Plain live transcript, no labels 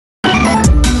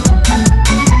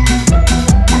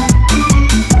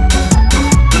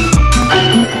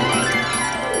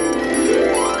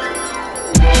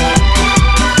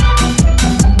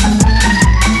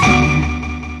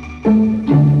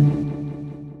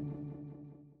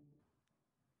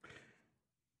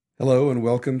Hello and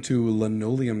welcome to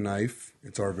Linoleum Knife.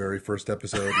 It's our very first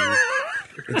episode.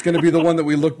 It's going to be the one that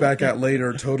we look back at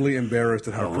later, totally embarrassed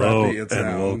at how crappy it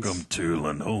sounds. And welcome to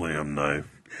Linoleum Knife.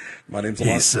 My name's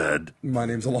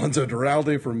Alonso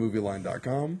Duralde from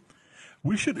MovieLine.com.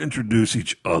 We should introduce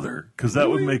each other, because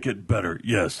that would make it better.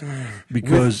 Yes,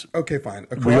 because okay, fine.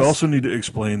 We also need to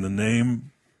explain the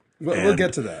name. We'll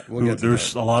get to that.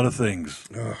 There's a lot of things.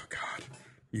 Oh, God.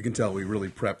 You can tell we really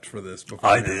prepped for this before.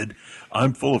 I did.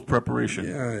 I'm full of preparation.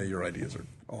 Yeah, your ideas are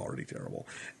already terrible.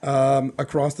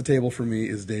 Across the table from me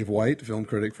is Dave White, film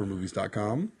critic for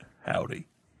Movies.com. Howdy.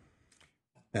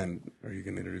 And are you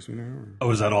going to introduce me now? Or? Oh,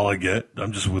 is that all I get?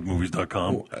 I'm just with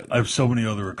Movies.com. Oh, I have so many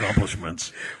other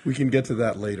accomplishments. We can get to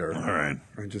that later. All right.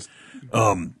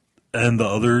 And the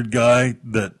other guy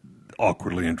that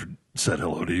awkwardly said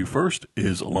hello to you first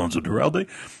is Alonso Duralde,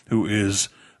 who is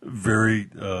very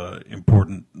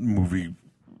important movie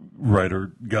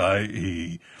writer guy.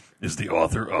 He is the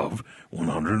author of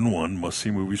 101 Must-See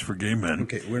Movies for Gay Men.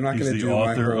 Okay, we're not going to do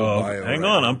my whole bio. Hang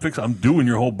on, I'm doing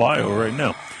your whole bio right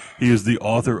now. He is the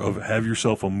author of Have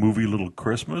Yourself a Movie Little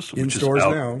Christmas, which is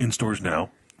out in stores now,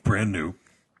 brand new.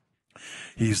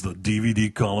 He's the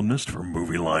DVD columnist for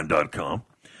MovieLine.com.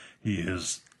 He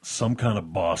is some kind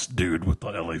of boss dude with the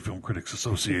LA Film Critics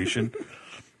Association.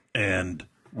 And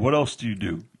what else do you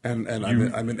do? I'm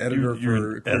an editor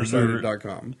for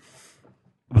Clearsighted.com.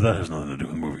 But that has nothing to do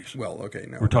with movies. Well, okay,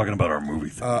 no. We're talking about our movie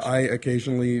things. I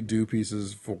occasionally do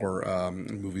pieces for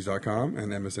Movies.com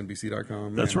and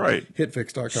MSNBC.com. That's right.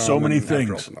 HitFix.com. So many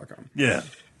things. Yeah.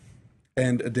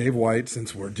 And Dave White,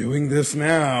 since we're doing this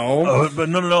now. Oh, but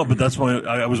no. But that's why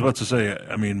I was about to say,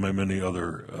 I mean, my many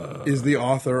other. Is the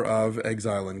author of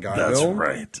Exile in Guyville. That's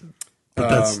right.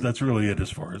 But that's really it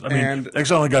as far as... I mean,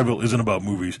 Exile in Guyville isn't about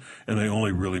movies, and they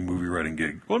only really movie writing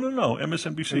gig. Well, no,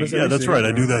 MSNBC. Yeah, that's right.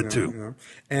 I do that too.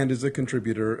 And is a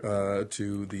contributor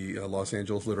to the Los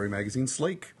Angeles literary magazine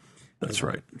Slake. That's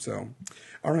right. So,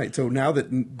 all right. So now that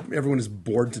everyone is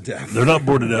bored to death. They're not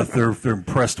bored to death. They're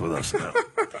impressed with us now.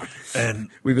 And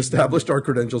we've established our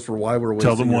credentials for why we're wasting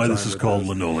Tell them why this is called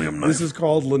Linoleum Knife. This is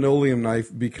called Linoleum Knife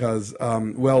because,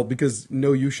 because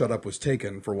No You Shut Up was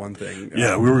taken, for one thing.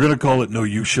 Yeah, we were going to call it No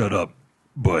You Shut Up,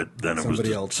 but then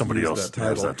somebody else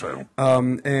has that title.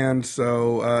 And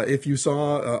so if you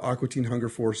saw Aqua Teen Hunger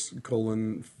Force :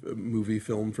 movie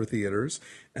film for theaters,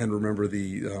 and remember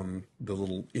the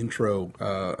little intro,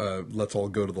 Let's All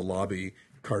Go to the Lobby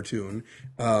cartoon,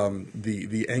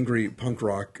 the angry punk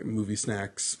rock movie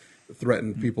snacks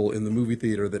threaten people in the movie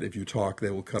theater that if you talk, they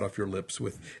will cut off your lips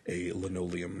with a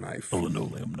linoleum knife. A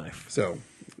linoleum knife. So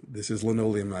this is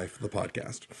Linoleum Knife, the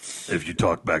podcast. If you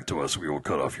talk back to us, we will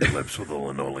cut off your lips with a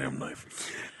linoleum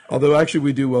knife. Although actually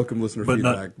we do welcome listener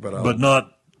feedback.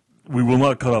 We will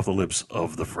not cut off the lips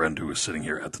of the friend who is sitting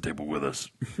here at the table with us.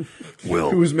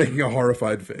 Who is making a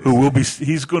horrified face.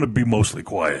 He's going to be mostly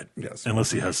quiet. Yes.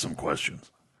 Unless he has some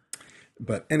questions.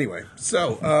 But anyway,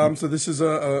 so this is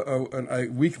a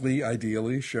weekly,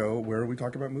 ideally, show where we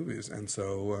talk about movies. And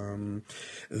so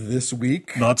this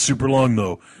week... Not super long,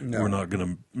 though. No. We're not going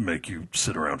to make you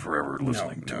sit around forever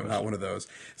listening to us. No, not one of those.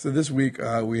 So this week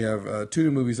we have two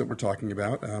new movies that we're talking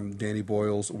about. Danny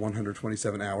Boyle's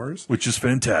 127 Hours. Which is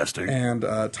fantastic. And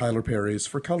Tyler Perry's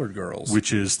For Colored Girls.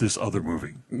 Which is this other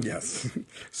movie. Yes.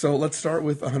 So let's start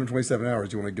with 127 Hours.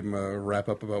 Do you want to give them a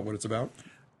wrap-up about what it's about?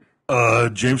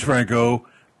 James Franco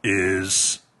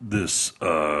is this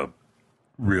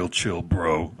real chill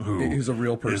bro who he's a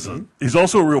real person. He's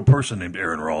also a real person named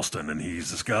Aaron Ralston, and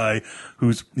he's this guy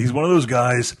he's one of those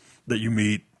guys that you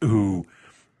meet who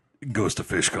goes to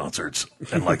Fish concerts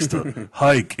and likes to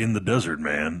hike in the desert,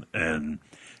 man, and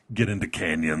get into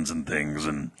canyons and things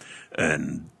and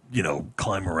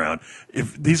climb around.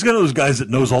 If he's one of those guys that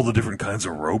knows all the different kinds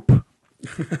of rope.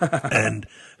 and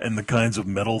the kinds of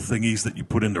metal thingies that you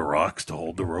put into rocks to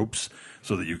hold the ropes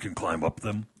so that you can climb up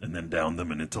them and then down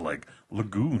them and into like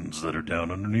lagoons that are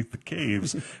down underneath the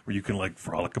caves where you can like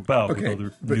frolic about with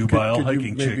other nubile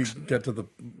hiking chicks. Maybe get to the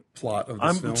plot of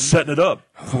this film? I'm setting it up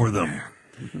for them. Man.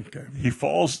 Okay. He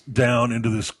falls down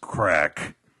into this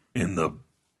crack in the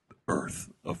earth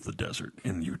of the desert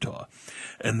in Utah,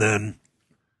 and then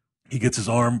he gets his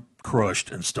arm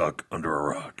crushed and stuck under a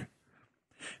rock.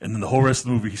 And then the whole rest of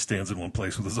the movie, he stands in one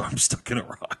place with his arm stuck in a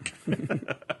rock.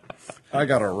 I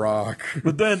got a rock.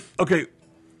 But then,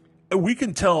 we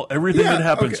can tell everything that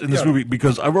happens in this movie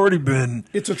because I've already been...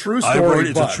 It's a true story.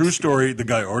 It's a true story. The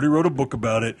guy already wrote a book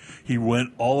about it. He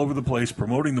went all over the place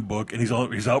promoting the book, and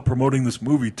he's out promoting this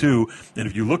movie too. And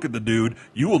if you look at the dude,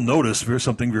 you will notice there's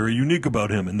something very unique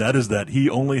about him, and that is that he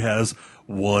only has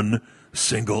one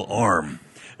single arm.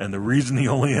 And the reason he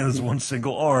only has one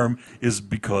single arm is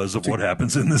because of what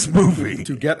happens in this movie.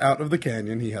 To get out of the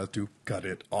canyon, he has to cut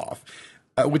it off.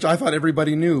 Which I thought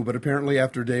everybody knew, but apparently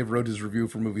after Dave wrote his review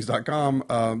for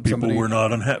movies.com, People were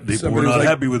not unhappy. People were not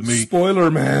happy with me. Spoiler,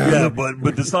 man. Yeah, but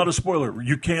it's not a spoiler.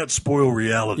 You can't spoil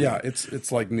reality. Yeah,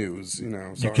 it's like news, you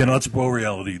know. You cannot spoil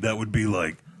reality. That would be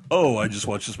like, oh, I just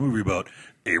watched this movie about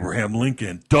Abraham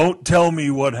Lincoln. Don't tell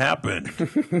me what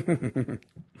happened.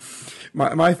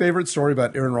 My favorite story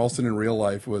about Aaron Ralston in real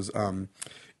life was,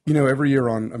 you know, every year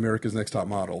on America's Next Top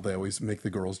Model, they always make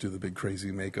the girls do the big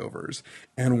crazy makeovers.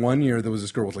 And one year there was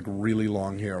this girl with like really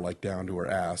long hair, like down to her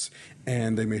ass,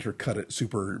 and they made her cut it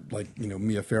super, like, you know,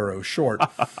 Mia Farrow short.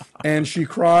 And she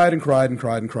cried and cried and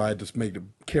cried and cried, just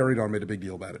carried on, made a big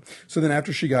deal about it. So then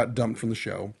after she got dumped from the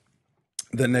show,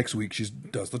 the next week she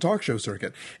does the talk show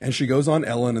circuit, and she goes on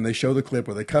Ellen, and they show the clip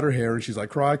where they cut her hair, and she's like,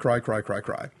 cry, cry, cry, cry,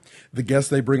 cry. The guest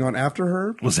they bring on after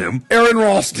her was him, Aaron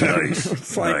Ralston. Nice.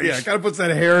 It's like, Nice. yeah, it kind of puts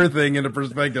that hair thing into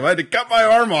perspective. I had to cut my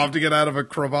arm off to get out of a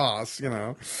crevasse, you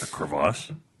know. A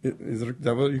crevasse? Is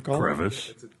that what you call Crevice?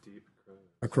 It's a deep it?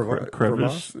 A crevasse.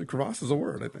 Crevice? Crevasse is a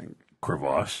word, I think.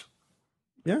 Crevasse?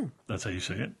 Yeah. That's how you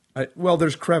say it? Well,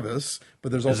 there's crevice,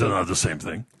 but there's Is also. it not the same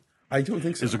thing? I don't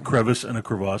think so. Is a crevice and a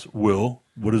crevasse? Will,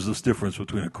 what is this difference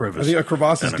between a crevice? I think a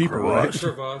crevasse is and a deeper, crevasse?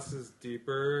 right? crevasse is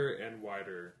deeper and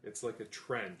wider. It's like a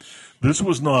trench. This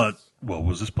was not. Well,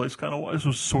 was this place kind of wide? This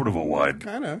was sort of a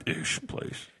Kinda. wide-ish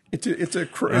place. It's a All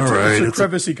right,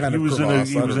 crevicey kind of crevasse.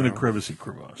 He was in a know. crevicey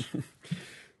crevasse.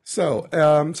 So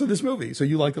this movie, so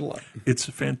you liked it a lot. It's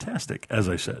fantastic, as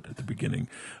I said at the beginning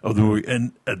of the movie,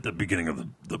 and at the beginning of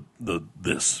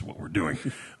this what we're doing,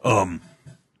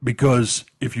 because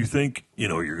if you think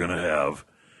you're going to have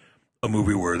a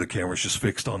movie where the camera's just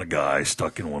fixed on a guy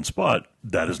stuck in one spot,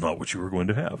 that is not what you were going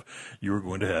to have. You were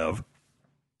going to have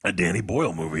a Danny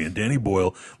Boyle movie, and Danny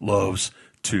Boyle loves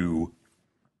to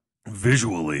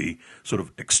visually sort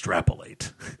of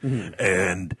extrapolate,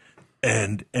 and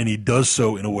he does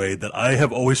so in a way that I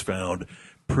have always found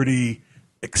pretty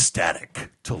ecstatic.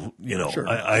 Sure.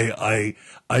 I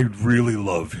really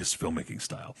love his filmmaking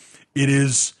style. It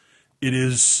is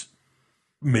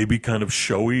maybe kind of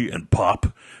showy and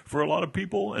pop for a lot of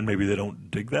people, and maybe they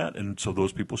don't dig that, and so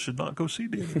those people should not go see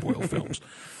Danny Boyle films.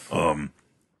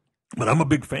 But I'm a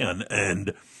big fan,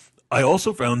 and I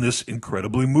also found this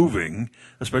incredibly moving,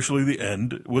 especially the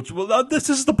end. This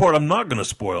is the part I'm not going to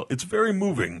spoil. It's very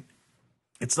moving.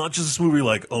 It's not just this movie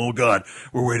like, oh God,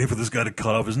 we're waiting for this guy to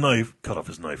cut off his knife.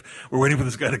 We're waiting for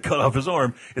this guy to cut off his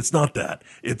arm. It's not that.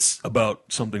 It's about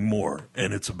something more,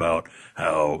 and it's about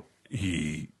how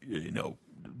he,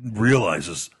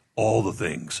 realizes all the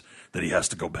things that he has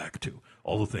to go back to,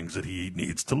 all the things that he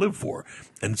needs to live for.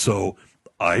 And so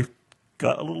I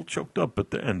got a little choked up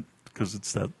at the end because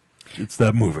it's that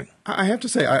moving. I have to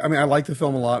say, I mean, I like the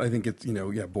film a lot. I think it's,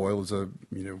 Boyle is a,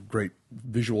 great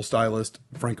visual stylist.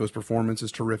 Franco's performance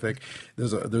is terrific.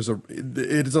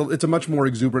 It's a much more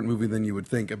exuberant movie than you would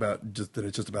think about, just that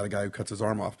it's just about a guy who cuts his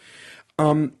arm off.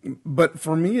 But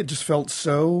for me, it just felt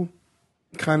so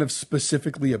kind of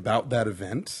specifically about that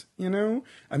event,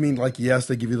 I mean, like, yes,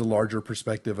 they give you the larger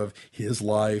perspective of his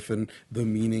life and the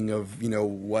meaning of,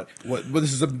 what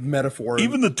this is a metaphor.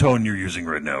 Even the tone you're using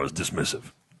right now is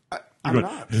dismissive. I'm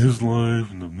not. His life.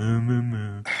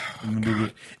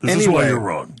 This is why you're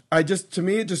wrong.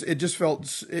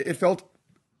 It felt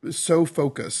so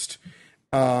focused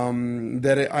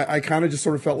that I kind of just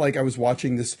sort of felt like I was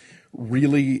watching this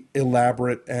really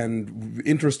elaborate and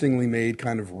interestingly made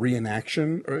kind of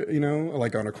reenaction,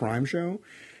 like on a crime show.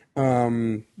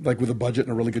 Like with a budget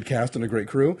and a really good cast and a great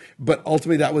crew, but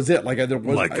ultimately that was it. Like, I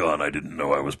didn't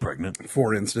know I was pregnant.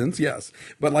 For instance, yes,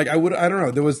 but like I don't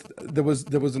know. There was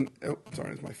an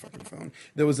sorry, it's my fucking phone.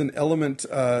 There was an element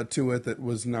to it that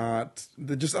was not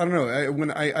just I don't know.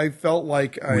 I felt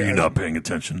like Were you not paying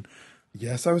attention?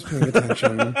 Yes, I was paying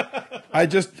attention. I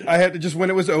had to just when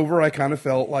it was over, I kind of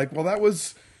felt like, well, that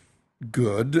was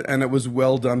good and it was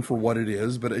well done for what it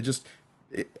is, but I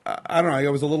don't know. I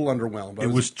was a little underwhelmed. It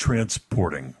was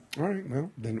transporting. All right.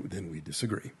 Well, then we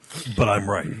disagree. But I'm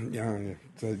right. Yeah.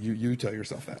 So you tell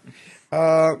yourself that.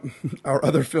 Our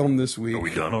other film this week. Are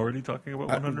we done already talking about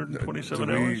 127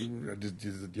 hours? Do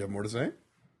you have more to say?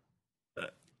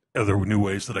 Are there new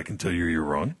ways that I can tell you you're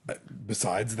wrong?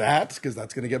 Besides that, because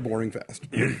that's going to get boring fast.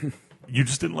 You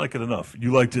just didn't like it enough.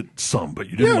 You liked it some, but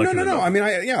you didn't like it enough. No. I mean,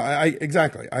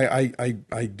 exactly. I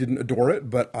didn't adore it,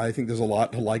 but I think there's a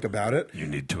lot to like about it. You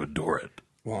need to adore it.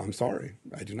 Well, I'm sorry.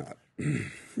 I do not.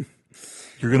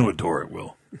 You're going to adore it,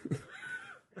 Will.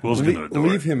 Will's going to adore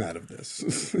Leave it. him out of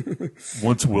this.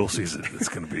 Once Will sees it, it's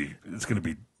going to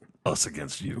be us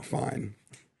against you. Fine.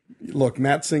 Look,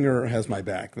 Matt Singer has my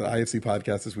back. The IFC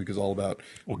podcast this week is all about.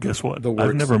 Well, guess what? The works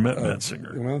I've never met Matt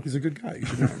Singer. Well, he's a good guy. You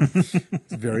should know him.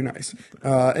 It's very nice.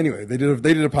 Anyway, they did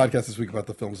a podcast this week about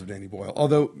the films of Danny Boyle.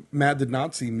 Although Matt did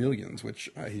not see Millions, which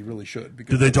he really should.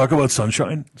 Because Did they talk about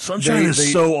Sunshine? Sunshine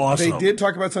is so awesome. They did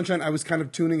talk about Sunshine. I was kind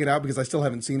of tuning it out because I still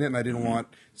haven't seen it and I didn't want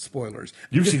spoilers.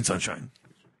 You've seen Sunshine.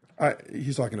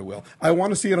 He's talking to Will. I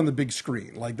want to see it on the big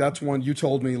screen. Like that's one you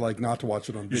told me like not to watch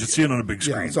it on. You should see it on a big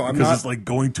screen. Yeah, so I'm because not, it's like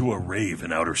going to a rave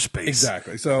in outer space.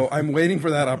 Exactly. So I'm waiting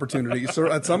for that opportunity.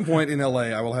 So at some point in LA,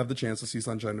 I will have the chance to see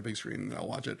Sunshine on a big screen and I'll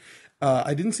watch it.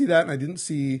 I didn't see that, and I didn't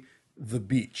see The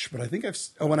Beach, but I think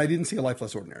and I didn't see A Life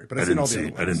Less Ordinary, but I've seen all the other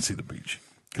ones. I didn't see The Beach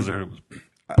because I heard it was.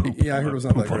 I heard it was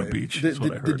not that on great. a beach.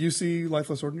 Did you see Life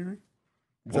Less Ordinary?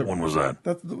 What one was that?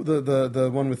 That's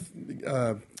the one with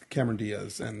Cameron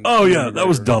Diaz and. Oh yeah, that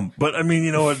was dumb. But I mean,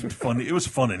 you know what? Funny. It was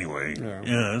fun anyway.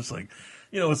 Yeah, it's like,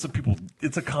 you know, it's a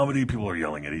comedy. People are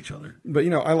yelling at each other. But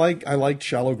you know, I liked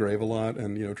Shallow Grave a lot,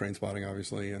 and you know, Trainspotting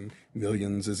obviously, and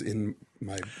Millions is in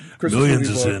my Christmas Millions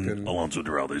movie is book, in and Alonso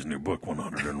Duralde's new book,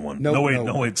 101. No,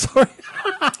 no, wait, sorry.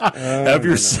 Have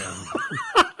yourself.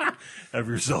 Have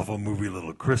yourself a movie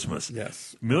Little Christmas.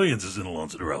 Yes. Millions is in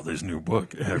Alonso Duralde's new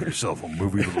book. Have yourself a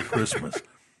movie Little Christmas.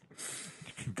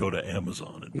 You can go to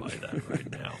Amazon and buy that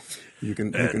right now. You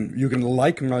can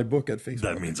like my book at Facebook.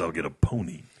 That means I'll get a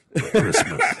pony for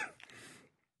Christmas.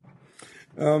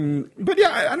 But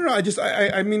yeah, I don't know.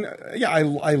 I mean, yeah, I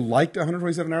liked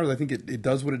 127 Hours. I think it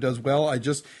does what it does well. I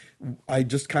just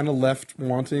kind of left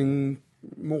wanting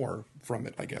more from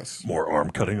it, I guess. More arm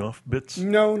cutting off bits?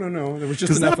 No. There was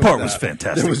just enough that part of that. was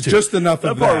fantastic. There was too. just enough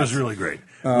of that. That part was really great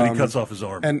when he cuts off his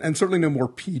arm. And certainly no more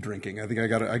pee drinking. I think I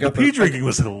got the pee drinking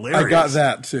was hilarious. I got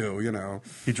that too. You know,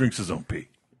 he drinks his own pee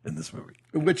in this movie.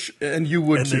 And you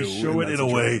would and too. They show it in a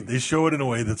way. They show it in a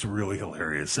way that's really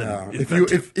hilarious. And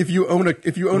if you own a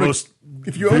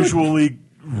visually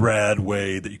rad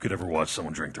way that you could ever watch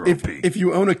someone drink their own pee. If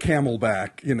you own a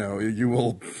Camelback, you know you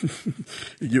will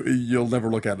you'll never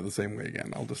look at it the same way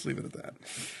again. I'll just leave it at that.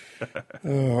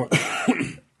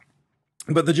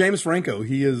 But the James Franco,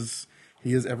 he is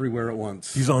everywhere at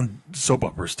once. He's on soap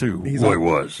operas too. He's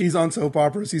on soap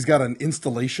operas. He's got an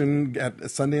installation at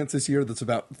Sundance this year that's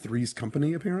about Three's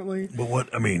Company, apparently. But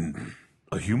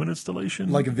a human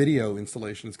installation? Like a video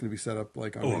installation. It's going to be set up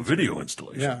like on a video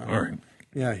installation. Yeah. All right.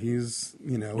 Yeah, he's,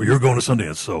 you know. Well, you're going to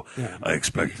Sundance, so I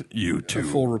expect you to a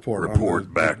full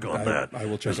report back on that. I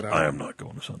will check it out. I am not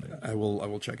going to Sundance. I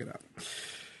will check it out.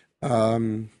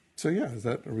 So yeah,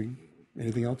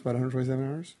 anything else about 127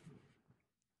 Hours?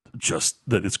 Just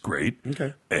that it's great.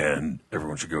 Okay. And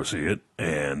everyone should go see it.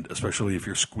 And especially if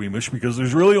you're squeamish, because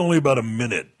there's really only about a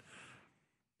minute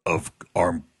of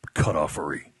arm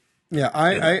cut-offery. Yeah,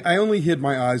 I only hid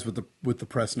my eyes with the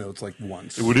press notes like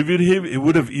once. It would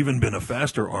have even been a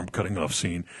faster arm cutting off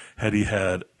scene had he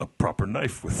had a proper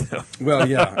knife with him. Well,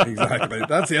 yeah, exactly.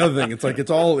 That's the other thing. It's like it's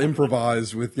all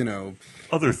improvised with, you know,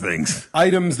 other things,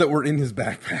 items that were in his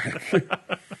backpack.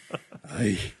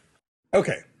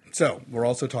 Okay, so we're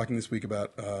also talking this week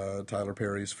about Tyler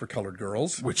Perry's For Colored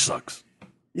Girls, which sucks.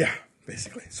 Yeah.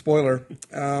 Basically, spoiler.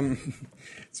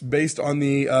 It's based on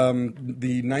the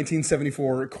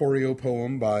 1974 choreo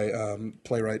poem by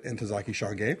playwright Ntozake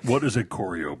Shange. What is a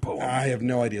choreo poem? I have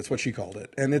no idea. It's what she called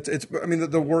it, and it's. I mean,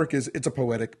 the work it's a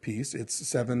poetic piece. It's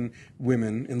 7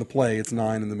 women in the play. It's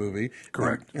 9 in the movie.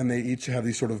 Correct. And they each have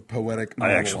these sort of poetic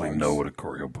monologues. I actually know what a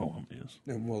choreo poem is.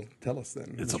 Well, tell us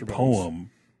then. It's Mr. a poem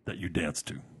that you dance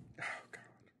to. Oh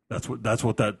God. That's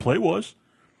what that play was.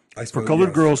 For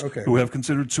colored girls who have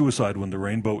considered suicide when the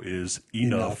rainbow is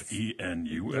enough.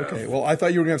 ENUF. Okay, well, I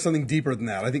thought you were going to have something deeper than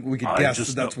that. I think we could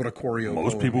guess that's what a choreo.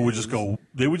 Most people would just go.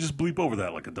 They would just bleep over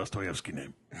that like a Dostoevsky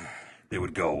name. They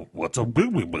would go, "What's a blah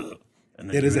blah blah?"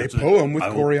 And it is a poem with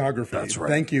choreography. That's right.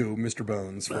 Thank you, Mr.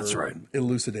 Bones, for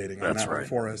elucidating on that one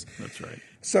for us. That's right.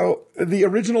 So the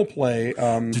original play.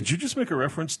 Did you just make a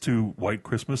reference to White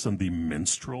Christmas and the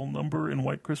minstrel number in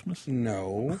White Christmas?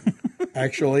 No.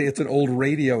 Actually, it's an old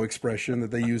radio expression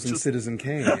that they use in Citizen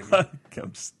Kane. I'm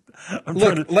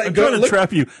trying to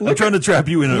trap you. I'm trying to trap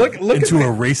you into a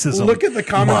racism. Look at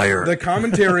the mire. The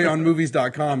commentary on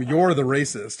movies.com. You're the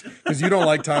racist because you don't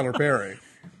like Tyler Perry.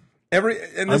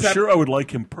 I'm sure I would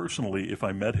like him personally if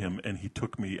I met him and he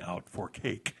took me out for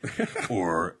cake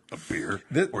or a beer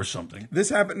or something. This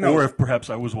happened. No. Or if perhaps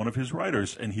I was one of his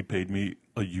writers and he paid me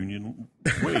a union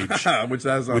wage, which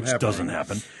doesn't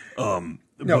happen.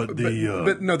 No, but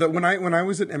but no. That when I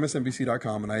was at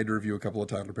MSNBC.com and I had to review a couple of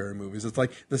Tyler Perry movies, it's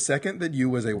like the second that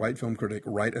you, as a white film critic,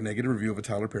 write a negative review of a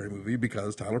Tyler Perry movie,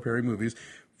 because Tyler Perry movies,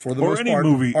 for the or most any part,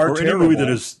 movie, are or terrible. any movie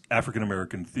that is African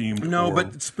American themed. No, or,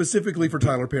 but specifically for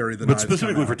Tyler Perry, but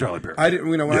specifically for Tyler Perry, I didn't.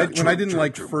 You know, when I didn't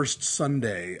like true. First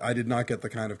Sunday, I did not get the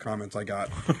kind of comments I got.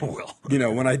 Well, You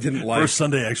know, when I didn't like First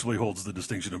Sunday actually holds the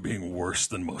distinction of being worse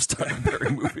than most Tyler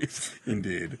Perry movies.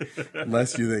 Indeed,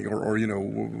 lest you think, or you know,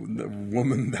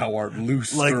 woman, thou art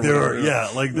loose. Like or there are, whatever. yeah,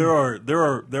 like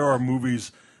there are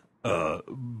movies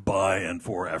by and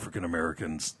for African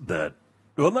Americans that.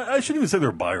 Well, I shouldn't even say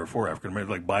they're by or for African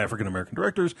Americans, like by African American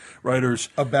directors, writers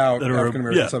About that are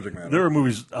African-American subject matter. There are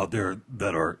movies out there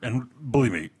that are, and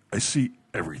believe me, I see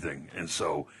everything, and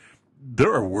so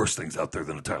there are worse things out there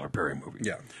than a Tyler Perry movie.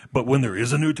 Yeah. But when there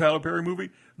is a new Tyler Perry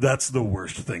movie, that's the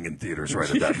worst thing in theaters right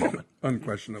at that moment.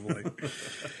 Unquestionably.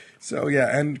 So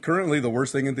yeah, and currently the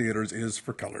worst thing in theaters is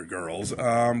For Colored Girls,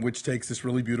 which takes this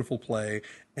really beautiful play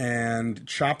and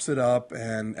chops it up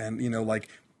and you know, like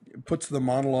puts the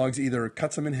monologues, either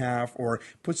cuts them in half or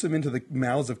puts them into the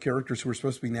mouths of characters who are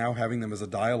supposed to be now having them as a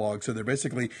dialogue. So they're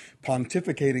basically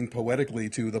pontificating poetically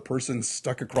to the person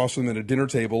stuck across from them at a dinner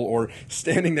table or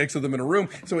standing next to them in a room.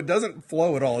 So it doesn't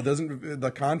flow at all. It doesn't.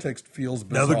 The context feels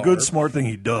bizarre. Now, the good, smart thing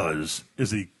he does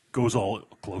is he goes all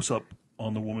close up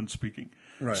on the woman speaking,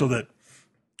 Right. so that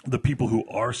the people who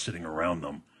are sitting around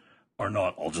them are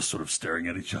not all just sort of staring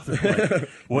at each other. Like,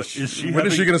 what is she? When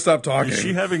is she going to stop talking? Is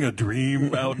she having a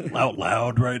dream out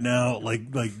loud right now? Like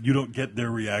you don't get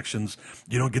their reactions.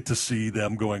 You don't get to see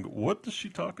them going, "What is she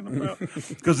talking about?"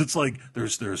 Because it's like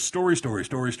there's story,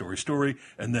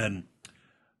 and then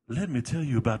let me tell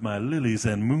you about my lilies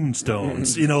and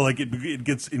moonstones. You know, like it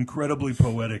gets incredibly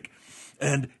poetic,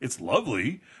 and it's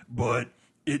lovely, but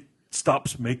it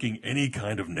stops making any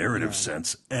kind of narrative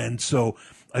sense. And so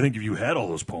I think if you had all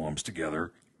those poems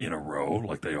together in a row,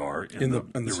 like they are in the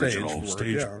original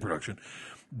stage production,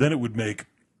 then it would make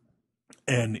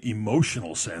an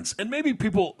emotional sense. And maybe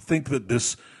people think that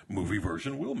this movie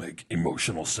version will make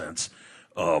emotional sense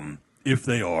if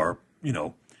they are, you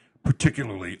know,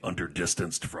 particularly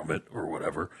underdistanced from it or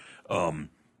whatever.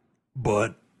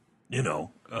 But, you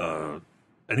know,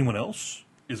 anyone else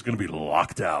is going to be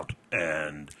locked out.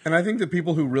 And I think the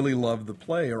people who really love the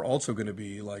play are also going to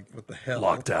be like, what the hell?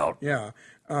 Locked out. Yeah.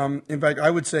 In fact,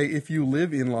 I would say if you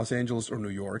live in Los Angeles or New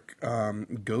York,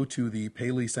 go to the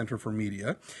Paley Center for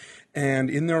Media. And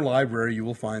in their library, you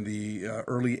will find the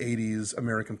early 80s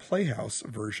American Playhouse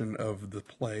version of the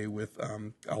play with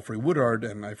Alfred Woodard,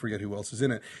 and I forget who else is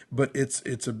in it. But it's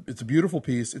a beautiful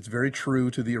piece. It's very true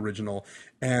to the original.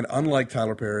 And unlike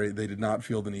Tyler Perry, they did not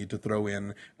feel the need to throw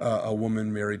in a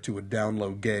woman married to a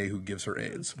down-low gay who gives her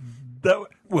AIDS.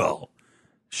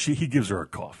 He gives her a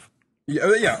cough. Yeah,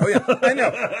 oh yeah, I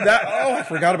know. I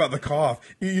forgot about the cough.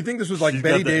 You think this was like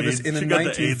Betty Davis in a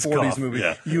 1940s movie.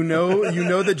 Yeah. You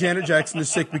know that Janet Jackson is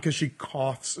sick because she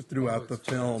coughs throughout the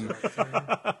film.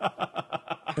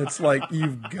 It's like,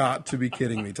 you've got to be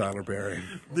kidding me, Tyler Perry.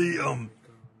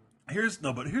 Here's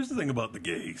the thing about the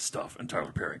gay stuff and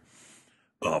Tyler Perry.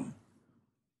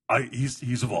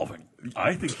 He's evolving.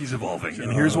 I think he's evolving.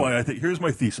 And here's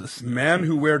my thesis. Man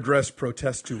who wear dress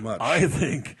protests too much. I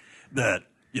think that,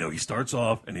 you know, he starts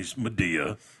off and he's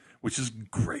Medea, which is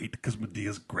great because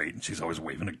Medea's great and she's always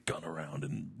waving a gun around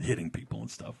and hitting people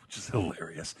and stuff, which is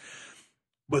hilarious.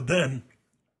 But then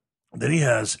he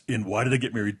has in Why Did I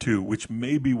Get Married 2, which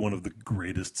may be one of the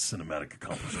greatest cinematic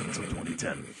accomplishments of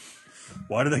 2010.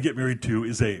 Why Did I Get Married 2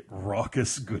 is a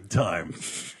raucous good time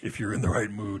if you're in the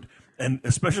right mood. And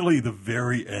especially the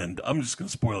very end. I'm just going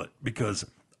to spoil it because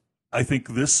I think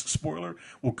this spoiler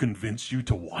will convince you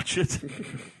to watch it.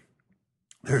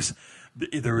 There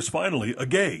is finally a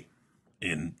gay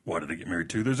in Why Did I Get Married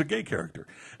 2? There's a gay character,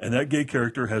 and that gay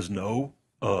character has no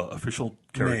official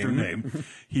character name.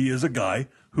 He is a guy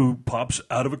who pops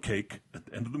out of a cake at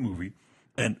the end of the movie.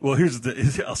 And well,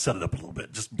 I'll set it up a little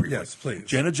bit, just briefly. Yes, please.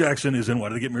 Janet Jackson is in Why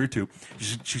Did I Get Married 2?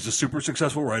 She's a super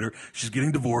successful writer. She's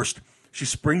getting divorced. She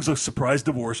springs a surprise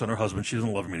divorce on her husband. She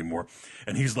doesn't love him anymore.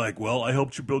 And he's like, well, I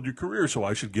helped you build your career, so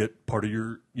I should get part of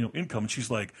your, you know, income. And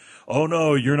she's like, oh,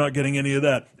 no, you're not getting any of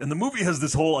that. And the movie has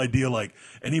this whole idea, like,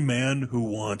 any man who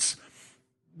wants,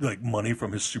 like, money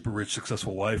from his super rich,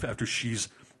 successful wife after she's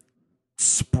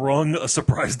sprung a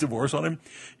surprise divorce on him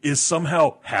is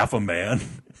somehow half a man.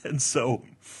 And so...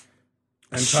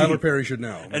 And Tyler Perry should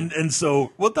know. And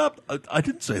so, I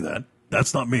didn't say that.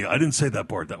 That's not me. I didn't say that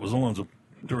part. That was Alonso.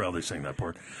 Duralde sang that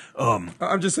part.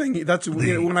 I'm just saying that's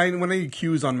when I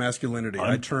accuse on masculinity,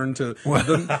 I turn to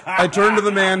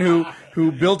the man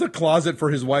who built a closet for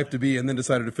his wife to be and then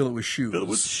decided to fill it with shoes. Fill it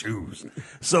with shoes.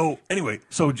 So anyway,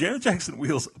 Janet Jackson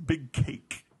wheels a big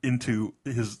cake into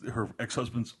her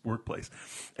ex-husband's workplace,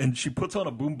 and she puts on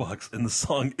a boombox, and the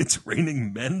song "It's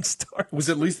Raining Men" starts. Was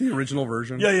at least the original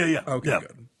version? Yeah. Okay, yeah.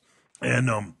 good.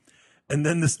 And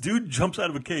then this dude jumps out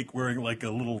of a cake wearing like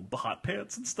a little hot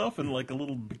pants and stuff and like a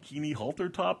little bikini halter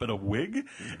top and a wig.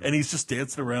 And he's just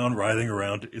dancing around, writhing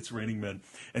around. It's Raining Men.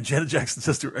 And Janet Jackson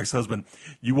says to her ex-husband,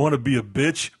 "You want to be a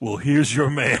bitch? Well, here's your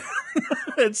man."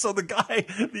 And so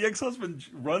the ex-husband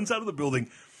runs out of the building.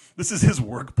 This is his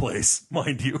workplace,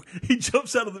 mind you. He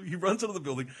runs out of the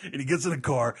building and he gets in a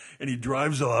car and he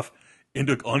drives off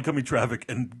into oncoming traffic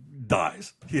and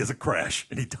dies. He has a crash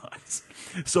and he dies.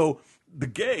 So the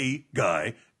gay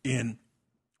guy in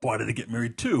Why Did I Get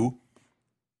Married 2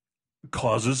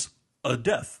 causes a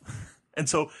death. And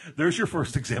so there's your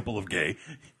first example of gay,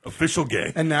 official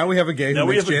gay. And now we have a gay who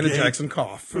makes Janet Jackson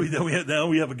cough. Now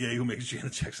we have a gay who makes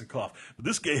Janet Jackson cough. But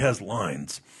this gay has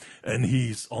lines, and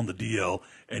he's on the DL,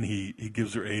 and he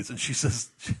gives her AIDS, and she says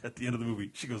at the end of the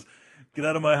movie, she goes, "Get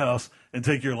out of my house and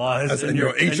take your lies and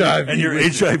your HIV and your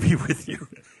HIV with you."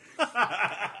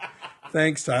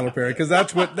 Thanks, Tyler Perry, because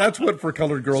that's what for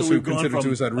colored girls who consider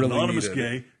suicide really anonymous needed.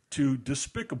 Gay to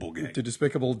despicable gay. To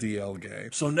despicable DL gay.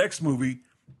 So next movie,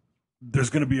 there's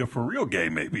going to be a for real gay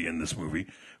maybe in this movie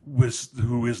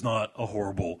who is not a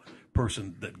horrible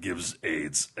person that gives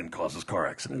AIDS and causes car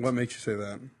accidents. What makes you say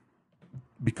that?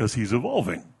 Because he's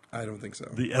evolving. I don't think so.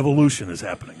 The evolution is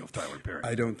happening of Tyler Perry.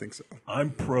 I don't think so.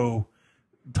 I'm pro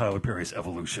Tyler Perry's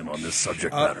evolution on this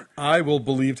subject matter. I will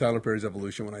believe Tyler Perry's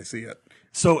evolution when I see it.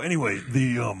 So anyway,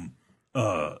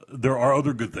 there are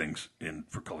other good things in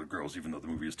For Colored Girls, even though the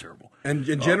movie is terrible. And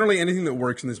generally, anything that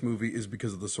works in this movie is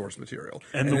because of the source material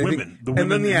and the women,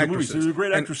 and then the in actresses. The movie. There's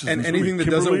great actresses. And in this anything movie.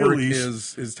 that doesn't work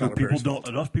Elise, is Tyler Perry's fault.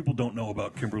 Enough people don't know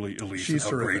about Kimberly Elise She's and how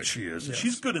terrific. great she is. Yes.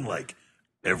 She's good in like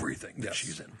everything that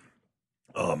she's in.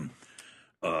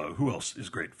 Who else is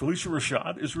great? Felicia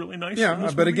Rashad is really nice. Yeah, in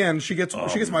this but movie. again, she gets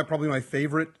probably my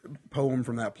favorite poem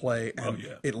from that play, and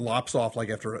it lops off like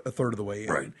after a third of the way in.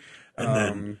 Right.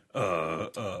 And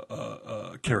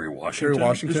then Kerry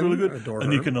Washington is really good.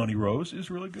 Anika Noni Rose is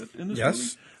really good in this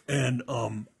movie. And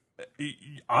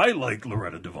I like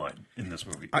Loretta Devine in this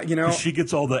movie. 'Cause she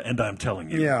gets all the "and I'm telling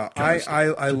you." Yeah,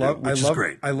 I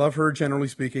love her. Generally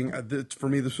speaking, for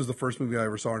me, this was the first movie I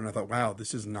ever saw her, and I thought, wow,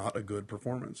 this is not a good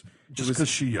performance. Just because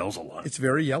she yells a lot. It's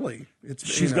very yelly.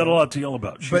 She's got a lot to yell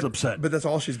about. She's upset, but that's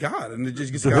all she's got, and it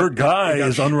just gets. Her guy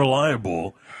is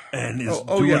unreliable and is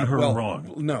doing her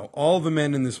wrong. No, all the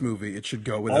men in this movie, it should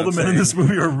go without all the men in this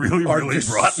movie are really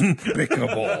rotten,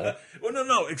 despicable. Well,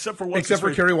 no, except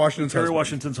for Kerry Washington's Kerry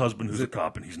Washington's husband, who's a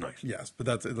cop, and he's nice. Yes, but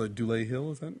that's like Dule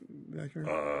Hill. Is that accurate?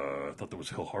 I thought that was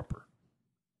Hill Harper.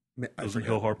 Doesn't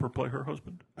Hill Harper play her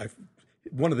husband?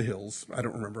 One of the Hills. I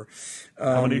don't remember.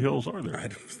 How many Hills are there?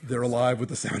 They're alive with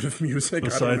the sound of music.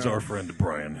 Besides our friend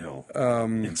Brian Hill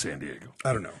in San Diego.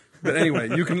 I don't know. But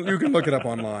anyway, you can look it up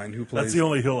online. Who plays? That's the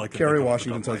only Hill I can. Kerry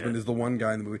Washington's husband is the one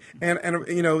guy in the movie, and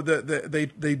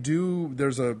they do.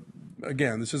 There's a.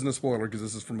 Again, this isn't a spoiler because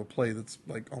this is from a play that's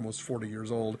like almost 40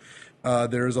 years old.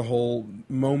 There is a whole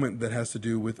moment that has to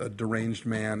do with a deranged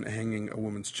man hanging a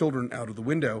woman's children out of the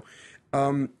window.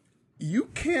 You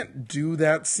can't do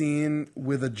that scene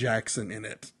with a Jackson in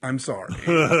it. I'm sorry.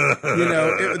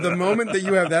 The moment that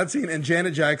you have that scene and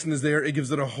Janet Jackson is there, it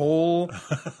gives it a whole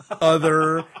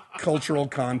other cultural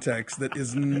context that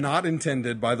is not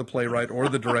intended by the playwright or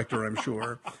the director, I'm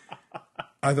sure.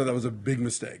 I thought that was a big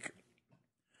mistake.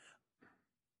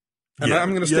 And I'm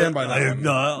going to stand by that.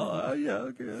 I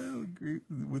agree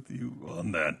with you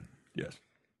on that. Yes.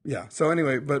 Yeah. So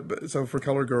anyway, so for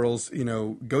Color Girls,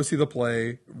 go see the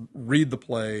play, read the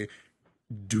play.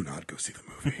 Do not go see the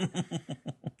movie.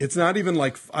 It's not even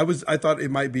like I thought it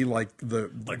might be like the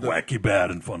wacky bad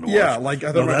and fun to watch. Yeah, like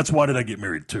I thought. That's Why Did I Get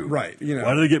Married Too? Right.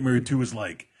 Why Did I Get Married Too is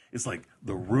like it's like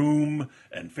The Room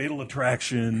and Fatal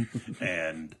Attraction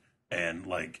and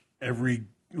like every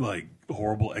like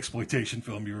horrible exploitation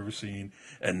film you've ever seen,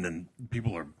 and then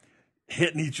people are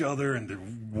hitting each other and they're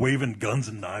waving guns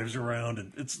and knives around,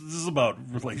 and this is about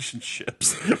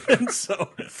relationships. And so,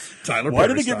 Why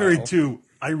Did I Get Married Too?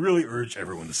 I really urge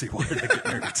everyone to see Why Did I Get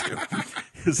Married Too,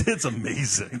 because it's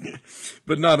amazing,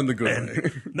 but not in the good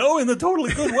way. No, in the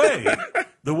totally good way.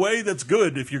 The way that's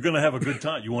good if you're going to have a good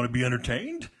time. You want to be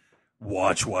entertained?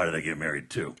 Watch Why Did I Get Married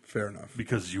Too? Fair enough,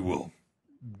 because you will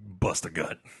bust a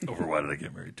gut over Why Did I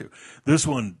Get Married Too. This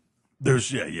one,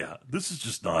 this is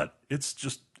just not.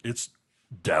 It's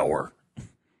dour.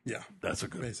 Yeah. That's a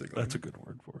good Basically. That's a good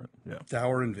word for it. Yeah.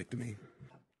 Dour and Victimy.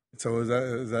 So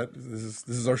this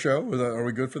is our show? Are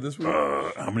we good for this week?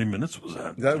 How many minutes was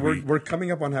that? We're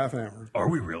coming up on half an hour. Are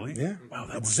we really? Yeah. Wow,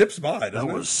 It zips by, that doesn't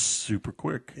it? was super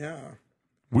quick. Yeah.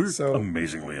 We're So-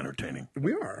 amazingly entertaining.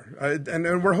 We are,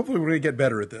 and we're hopefully going to get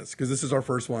better at this because this is our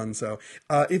first one. So,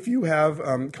 if you have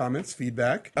comments,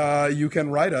 feedback, you can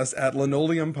write us at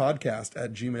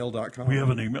linoleumpodcast@gmail.com. We have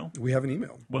an email. We have an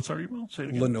email, What's our email? Say it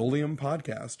again.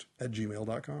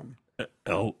 linoleumpodcast@gmail.com.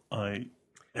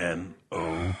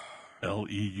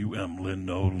 LINOLEUM.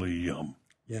 Linoleum.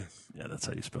 Yes, Yeah, that's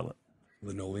how you spell it.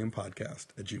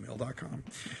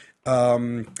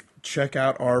 linoleumpodcast@gmail.com. Check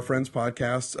out our friends'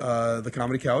 podcast, The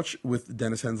Comedy Couch, with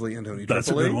Dennis Hensley and Tony That's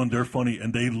Tripoli. a good one. They're funny,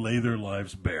 and they lay their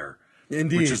lives bare.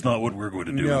 Indeed. Which is not what we're going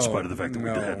to do, in spite of the fact that we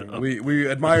had we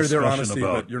admire their discussion honesty,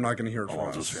 about but you're not going to hear it from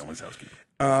Alonso's us. family's housekeeping.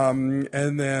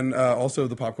 And then also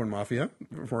the Popcorn Mafia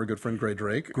for our good friend Gray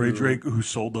Drake. Gray Drake, who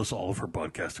sold us all of her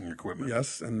podcasting equipment.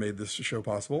 Yes, and made this show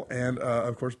possible. And,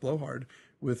 of course, Blowhard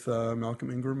with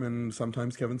Malcolm Ingram and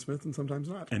sometimes Kevin Smith and sometimes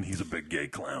not. And he's a big gay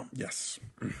clown. Yes.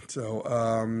 So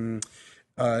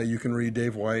you can read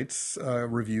Dave White's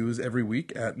reviews every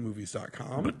week at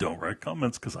movies.com. But don't write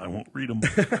comments because I won't read them.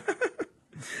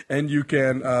 And you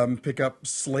can pick up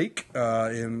Slake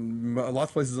in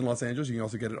lots of places in Los Angeles. You can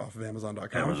also get it off of Amazon.com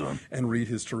Amazon. and read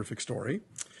his terrific story.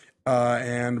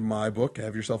 And my book,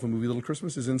 Have Yourself a Movie Little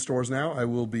Christmas, is in stores now. I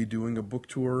will be doing a book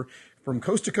tour from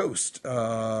coast to coast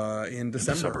in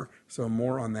December. So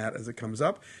more on that as it comes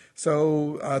up.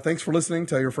 So thanks for listening.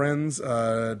 Tell your friends.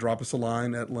 Drop us a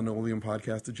line at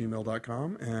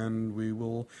linoleumpodcast@gmail.com. And we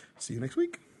will see you next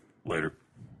week. Later.